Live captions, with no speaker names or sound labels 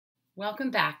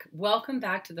Welcome back. Welcome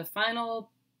back to the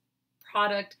final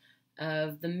product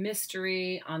of the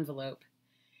mystery envelope.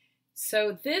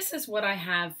 So this is what I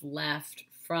have left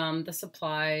from the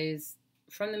supplies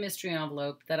from the mystery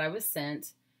envelope that I was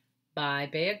sent by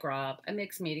Bea Grob, a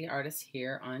mixed media artist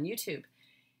here on YouTube.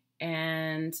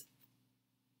 And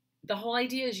the whole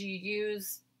idea is you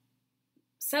use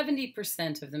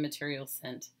 70% of the material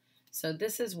sent. So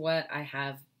this is what I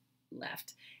have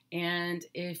left. And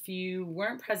if you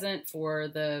weren't present for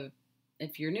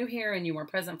if you're new here and you weren't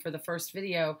present for the first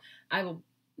video, I will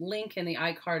link in the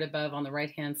iCard above on the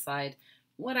right-hand side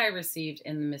what I received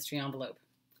in the mystery envelope.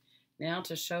 Now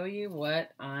to show you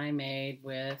what I made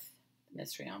with the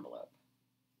mystery envelope.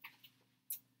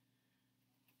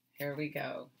 Here we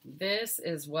go. This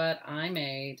is what I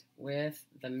made with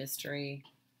the mystery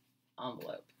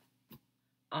envelope.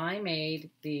 I made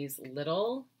these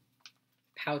little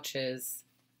pouches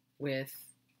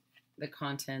with the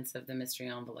contents of the mystery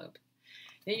envelope.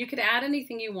 Now you could add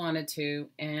anything you wanted to,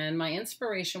 and my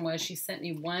inspiration was she sent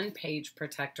me one page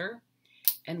protector,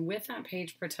 and with that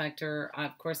page protector,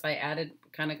 of course, I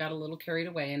kind of got a little carried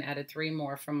away and added 3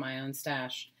 more from my own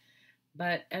stash.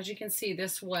 But as you can see,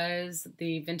 this was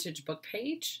the vintage book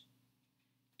page,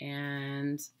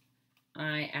 and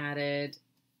I added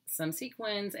some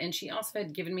sequins, and she also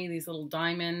had given me these little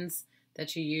diamonds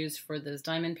that you use for those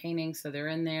diamond paintings, so they're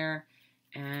in there,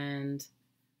 and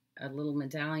a little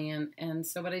medallion. And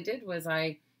so what I did was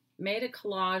I made a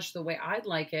collage the way I'd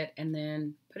like it, and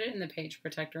then put it in the page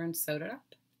protector and sewed it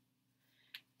up.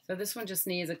 So this one just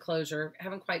needs a closure. I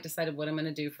haven't quite decided what I'm going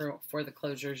to do for the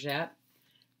closures yet.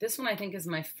 This one I think is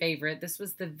my favorite. This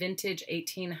was the vintage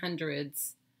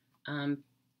 1800s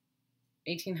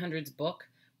book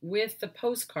with the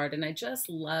postcard, and I just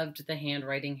loved the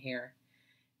handwriting here.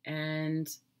 And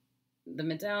the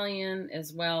medallion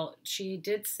as well. She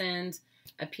did send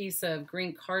a piece of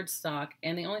green cardstock,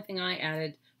 and the only thing I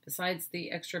added besides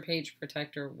the extra page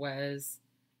protector was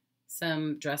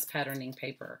some dress patterning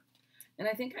paper. And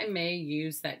I think I may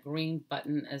use that green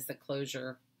button as the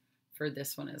closure for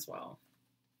this one as well.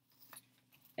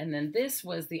 And then this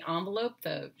was the envelope.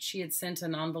 She had sent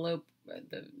an envelope,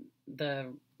 the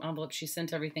envelope she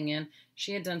sent everything in.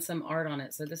 She had done some art on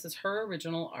it. So this is her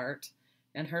original art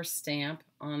and her stamp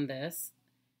on this.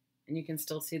 And you can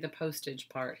still see the postage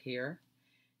part here.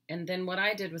 And then what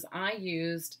I did was I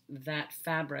used that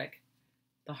fabric,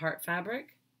 the heart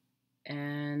fabric,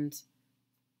 and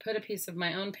put a piece of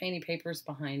my own painty papers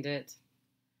behind it,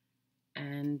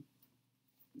 and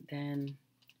then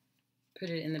put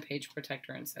it in the page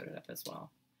protector and sewed it up as well.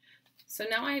 So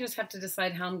now I just have to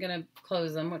decide how I'm going to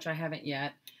close them, which I haven't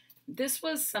yet. This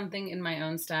was something in my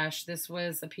own stash. This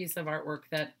was a piece of artwork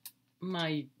that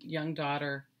my young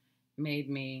daughter made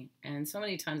me. And so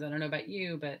many times, I don't know about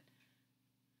you, but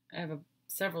I have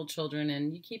several children,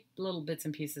 and you keep little bits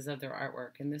and pieces of their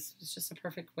artwork. And this was just a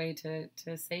perfect way to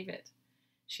save it.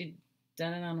 She'd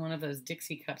done it on one of those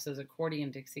Dixie cups, those accordion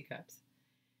Dixie cups.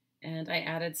 And I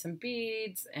added some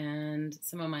beads and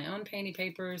some of my own painty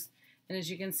papers. And as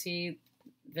you can see,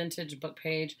 vintage book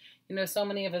page. You know, so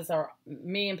many of us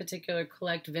me in particular,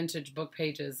 collect vintage book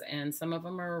pages, and some of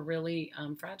them are really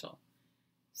fragile.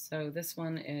 So this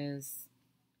one is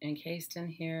encased in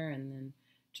here, and then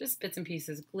just bits and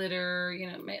pieces, glitter, you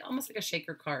know, almost like a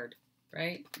shaker card,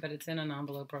 right? But it's in an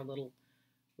envelope or a little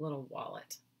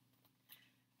wallet.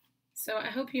 So I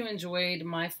hope you enjoyed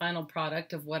my final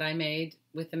product of what I made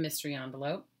with the mystery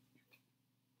envelope.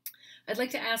 I'd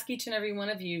like to ask each and every one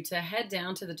of you to head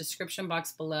down to the description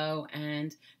box below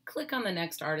and click on the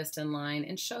next artist in line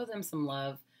and show them some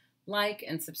love. Like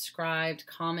and subscribe,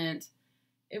 comment.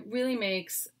 It really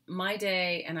makes my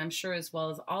day, and I'm sure as well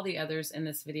as all the others in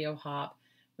this video hop,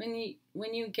 when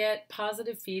you get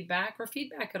positive feedback, or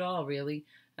feedback at all really,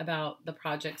 about the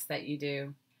projects that you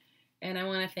do. And I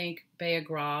want to thank Bea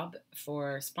Grob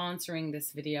for sponsoring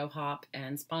this video hop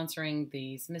and sponsoring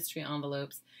these mystery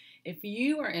envelopes. If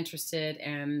you are interested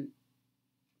in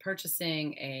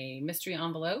purchasing a mystery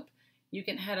envelope, you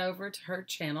can head over to her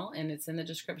channel, and it's in the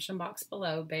description box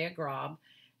below, Bea Grob,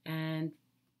 and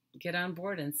get on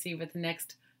board and see what the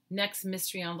next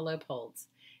mystery envelope holds.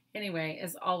 Anyway,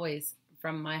 as always,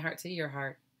 from my heart to your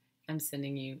heart, I'm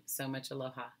sending you so much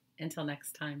aloha. Until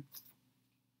next time.